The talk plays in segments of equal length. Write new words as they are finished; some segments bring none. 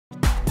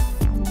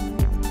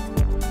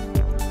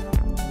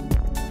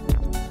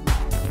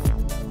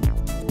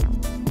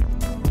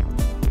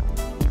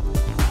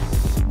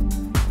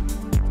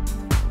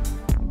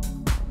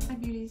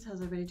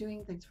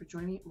for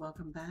joining me.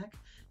 Welcome back.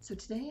 So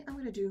today I'm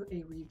going to do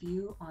a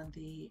review on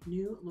the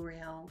new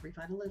L'Oreal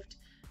Revitalift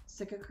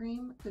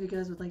Cicacream. If you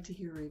guys would like to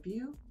hear a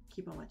review,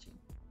 keep on watching.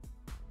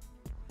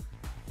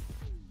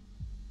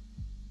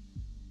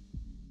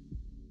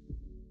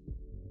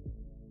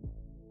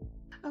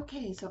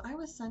 Okay, so I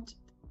was sent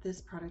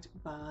this product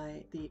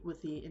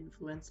with the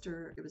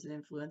Influencer. It was an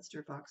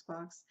Influencer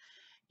Voxbox.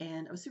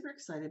 And I was super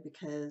excited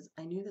because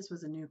I knew this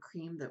was a new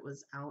cream that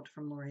was out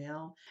from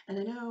L'Oreal. And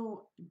I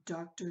know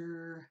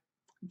Dr.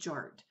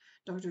 Jart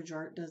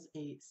does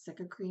a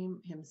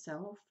Cicacream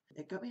himself.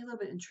 It got me a little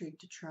bit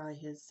intrigued to try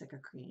his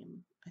Cicacream.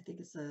 I think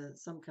it's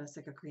some kind of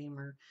Cicacream,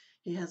 or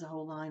he has a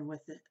whole line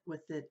with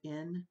it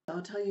in.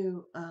 I'll tell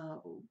you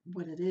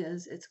what it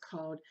is. It's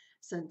called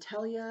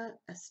Centella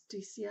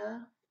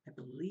Esticia. I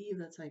believe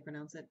that's how you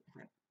pronounce it.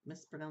 If I'm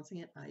mispronouncing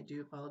it, I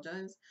do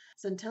apologize.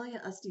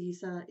 Centella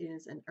Esticia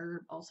is an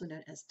herb also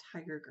known as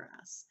tiger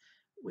grass,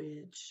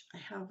 which I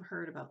have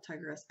heard about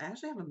tiger grass. I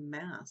actually have a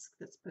mask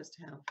that's supposed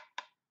to have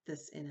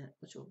this in it,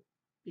 which will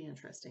be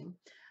interesting.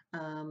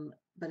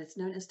 But it's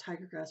known as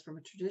tiger grass from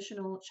a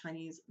traditional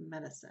Chinese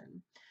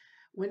medicine.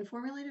 When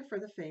formulated for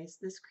the face,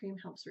 this cream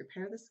helps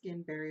repair the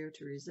skin barrier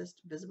to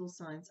resist visible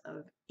signs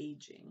of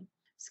aging.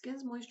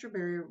 Skin's moisture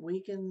barrier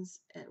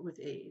weakens with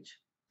age.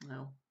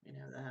 Well, you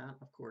know that,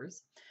 of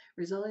course,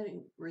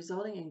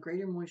 resulting in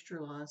greater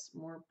moisture loss,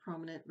 more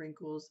prominent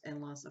wrinkles,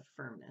 and loss of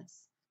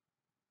firmness.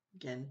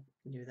 Again,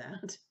 knew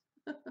that.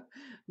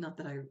 Not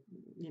that I,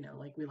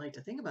 like we like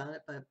to think about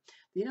it, but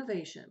the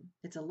innovation.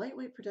 It's a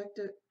lightweight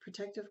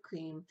protective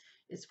cream.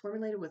 It's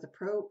formulated with a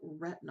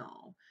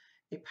pro-retinol,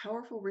 a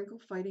powerful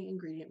wrinkle-fighting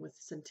ingredient with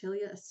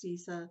Centella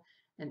Esticia,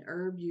 an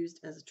herb used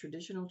as a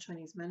traditional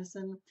Chinese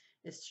medicine.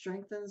 It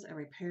strengthens and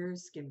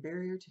repairs skin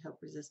barrier to help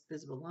resist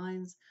visible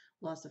lines,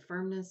 loss of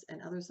firmness, and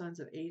other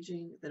signs of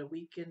aging that a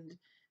weakened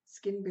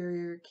skin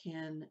barrier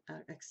can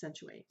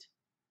accentuate.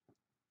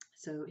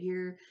 So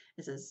here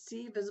it says,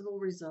 see visible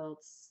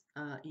results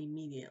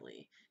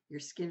immediately. Your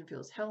skin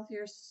feels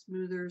healthier,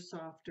 smoother,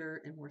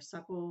 softer, and more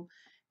supple.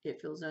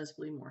 It feels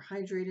noticeably more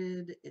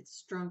hydrated. It's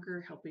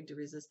stronger, helping to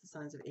resist the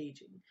signs of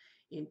aging.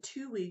 In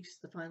 2 weeks,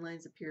 the fine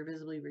lines appear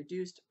visibly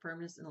reduced.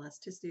 Firmness and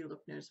elasticity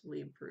look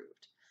noticeably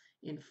improved.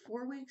 In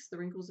 4 weeks, the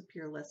wrinkles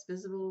appear less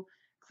visible.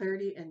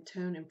 Clarity and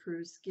tone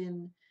improve.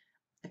 Skin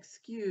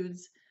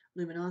exudes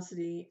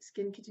luminosity.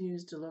 Skin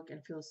continues to look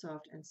and feel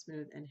soft and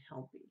smooth and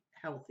healthy.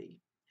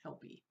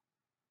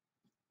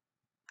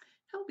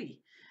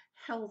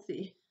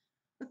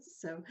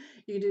 So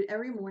you can do it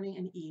every morning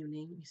and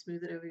evening. You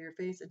smooth it over your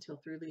face until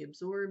thoroughly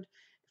absorbed.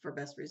 For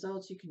best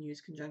results, you can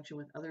use conjunction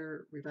with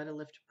other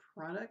Revitalift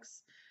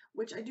products,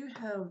 which I do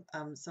have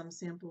some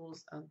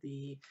samples of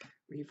the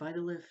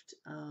Revitalift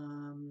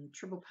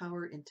Triple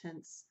Power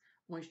Intense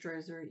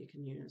Moisturizer. You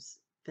can use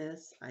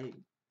this. I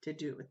did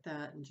do it with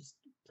that and just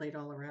played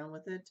all around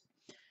with it.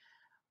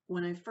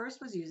 When I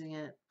first was using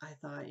it, I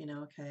thought,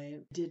 okay,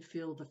 I did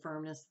feel the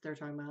firmness that they're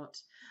talking about.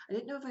 I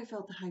didn't know if I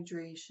felt the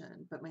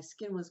hydration, but my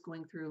skin was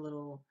going through a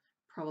little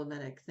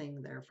problematic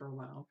thing there for a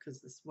while because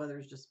this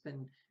weather's just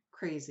been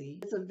crazy.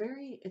 It's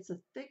a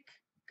thick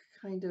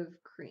kind of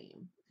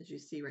cream, as you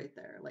see right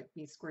there, like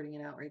me squirting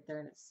it out right there,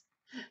 and it's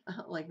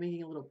like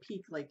making a little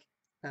peak like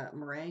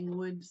meringue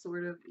would,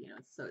 sort of,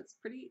 so it's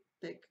pretty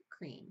thick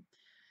cream.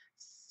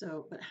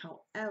 So, but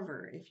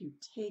however, if you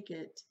take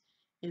it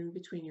in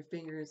between your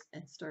fingers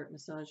and start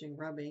massaging,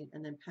 rubbing,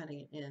 and then patting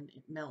it in,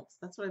 it melts.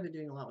 That's what I've been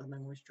doing a lot with my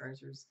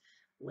moisturizers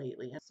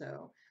lately.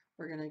 So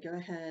we're going to go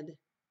ahead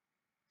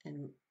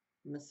and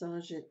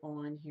massage it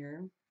on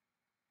here.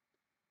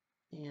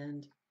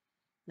 And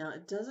now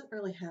it doesn't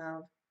really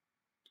have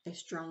a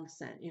strong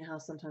scent. You know how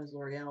sometimes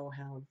L'Oreal will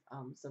have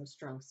some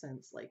strong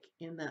scents, like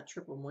in that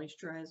triple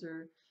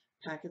moisturizer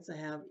packets I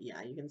have.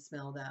 Yeah, you can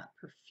smell that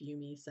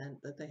perfumey scent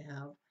that they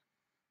have.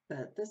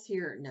 But this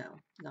here, no,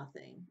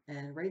 nothing.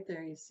 And right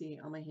there you see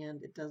on my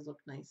hand, it does look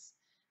nice.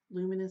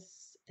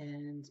 Luminous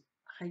and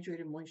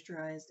hydrated,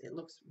 moisturized. It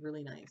looks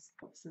really nice.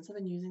 Since I've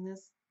been using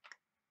this,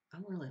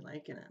 I'm really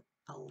liking it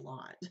a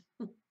lot.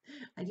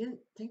 I didn't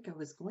think I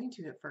was going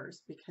to at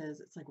first because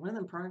it's like one of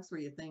them products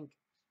where you think,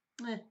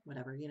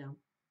 whatever,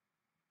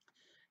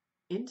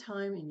 In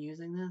time in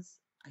using this,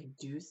 I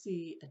do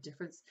see a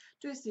difference.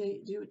 Do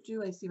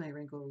I see my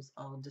wrinkles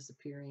all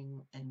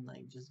disappearing and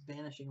like just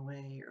vanishing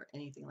away or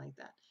anything like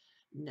that?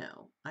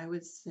 No, I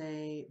would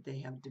say they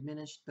have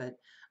diminished, but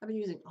I've been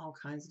using all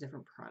kinds of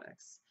different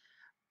products.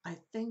 I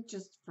think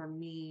just for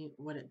me,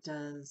 what it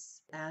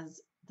does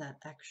adds that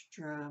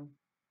extra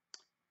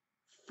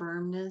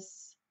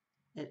firmness.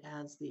 It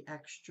adds the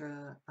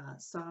extra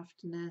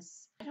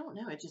softness. I don't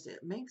know.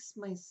 It makes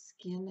my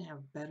skin have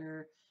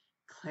better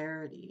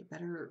clarity,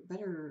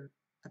 better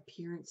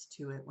appearance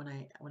to it when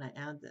I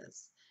add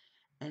this.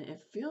 And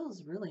it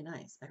feels really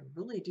nice. I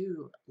really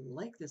do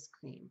like this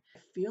cream. I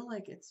feel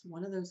like it's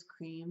one of those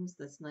creams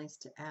that's nice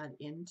to add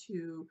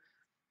into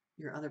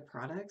your other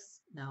products.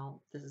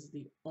 Now, this is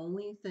the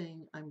only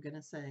thing I'm going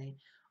to say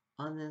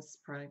on this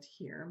product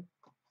here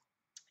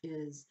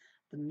is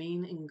the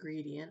main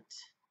ingredient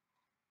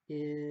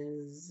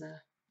is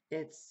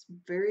it's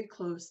very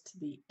close to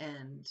the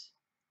end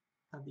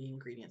of the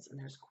ingredients, and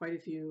there's quite a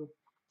few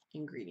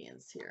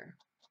ingredients here,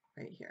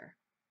 right here.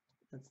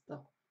 That's the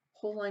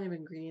whole line of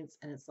ingredients,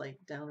 and it's like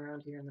down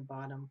around here in the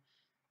bottom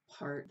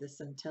part. The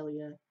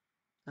Centella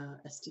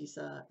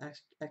Estesa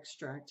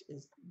extract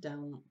is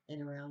down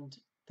and around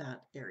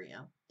that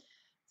area.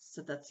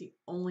 So that's the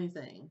only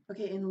thing.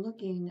 Okay, in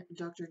looking,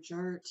 Dr.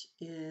 Jart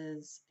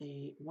is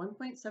a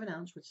 1.7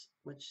 ounce,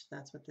 which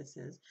that's what this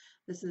is.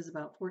 This is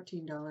about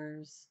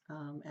 $14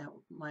 at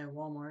my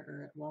Walmart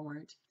or at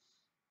Walmart,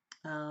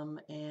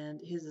 and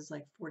his is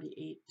like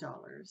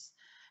 $48.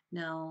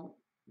 Now,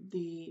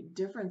 the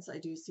difference I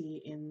do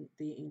see in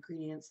the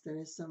ingredients, there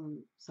is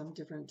some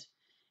different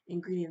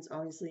ingredients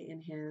obviously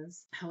in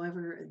his.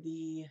 However,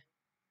 the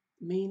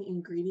main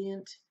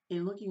ingredient,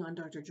 in looking on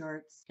Dr.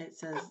 Jart's, it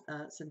says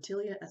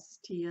Centella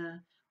Estea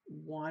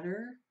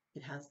water.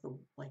 It has the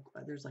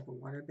there's like a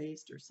water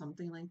based or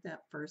something like that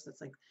first.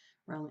 That's like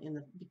around in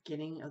the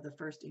beginning of the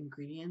first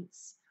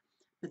ingredients,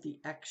 but the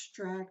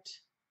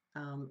extract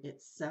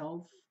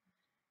itself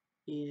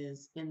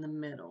is in the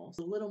middle. It's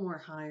a little more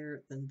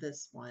higher than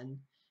this one.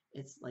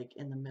 It's like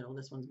in the middle.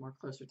 This one's more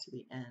closer to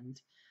the end.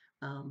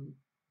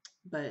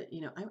 But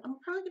you know, I'm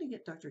probably gonna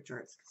get Dr.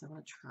 Jart's because I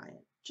want to try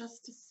it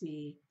just to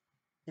see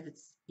if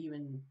it's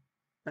even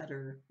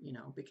better, you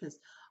know, because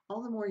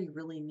all the more you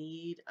really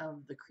need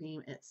of the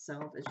cream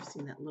itself, as you've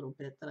seen that little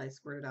bit that I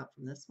squirted out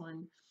from this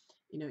one,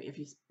 you know, if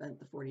you spent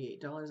the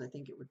 $48, I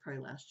think it would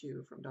probably last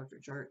you from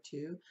Dr. Jart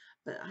too.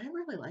 But I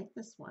really like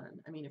this one.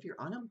 I mean, if you're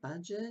on a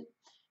budget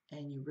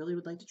and you really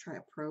would like to try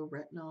a pro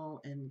retinol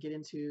and get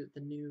into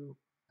the new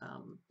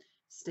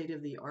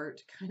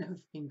state-of-the-art kind of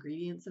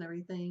ingredients and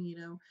everything, you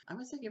know, I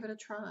would say give it a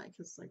try,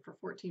 because like for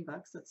 14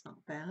 bucks, that's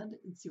not bad,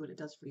 and see what it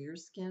does for your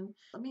skin.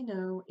 Let me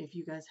know if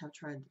you guys have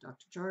tried the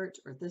Dr. Jart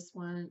or this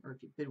one, or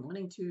if you've been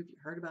wanting to, if you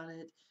heard about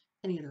it,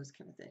 any of those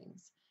kind of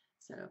things.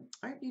 So,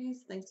 all right,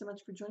 beauties, thanks so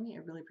much for joining me.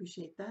 I really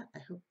appreciate that. I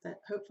hope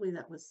that hopefully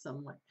that was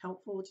somewhat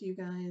helpful to you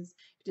guys.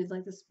 If you did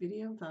like this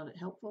video and found it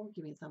helpful,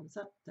 give me a thumbs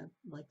up. I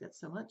like that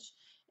so much.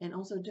 And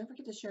also, don't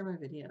forget to share my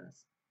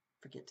videos.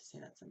 Forget to say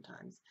that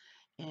sometimes.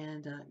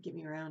 And get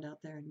me around out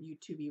there in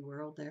YouTube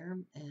world there,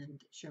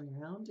 and share me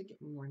around to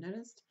get me more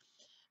noticed.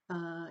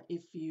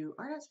 If you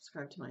are not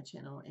subscribed to my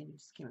channel and you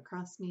just came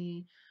across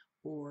me,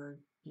 or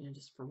you know,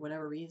 just for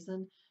whatever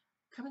reason,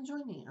 come and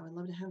join me. I would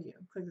love to have you.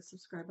 Click the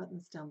subscribe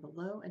buttons down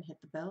below and hit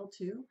the bell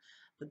too.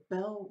 The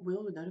bell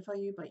will notify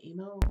you by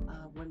email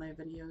when my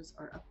videos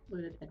are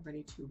uploaded and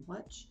ready to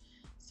watch.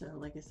 So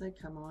like I said,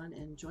 come on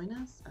and join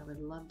us. I would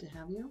love to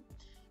have you.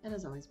 And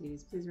as always,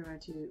 beauties, please remember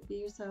to be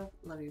yourself,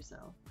 love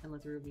yourself, and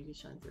let the real beauty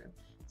shine through.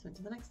 So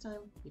until the next time,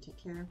 you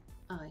take care.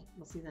 I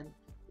will see you then.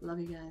 Love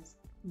you guys.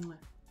 Mwah.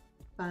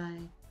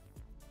 Bye.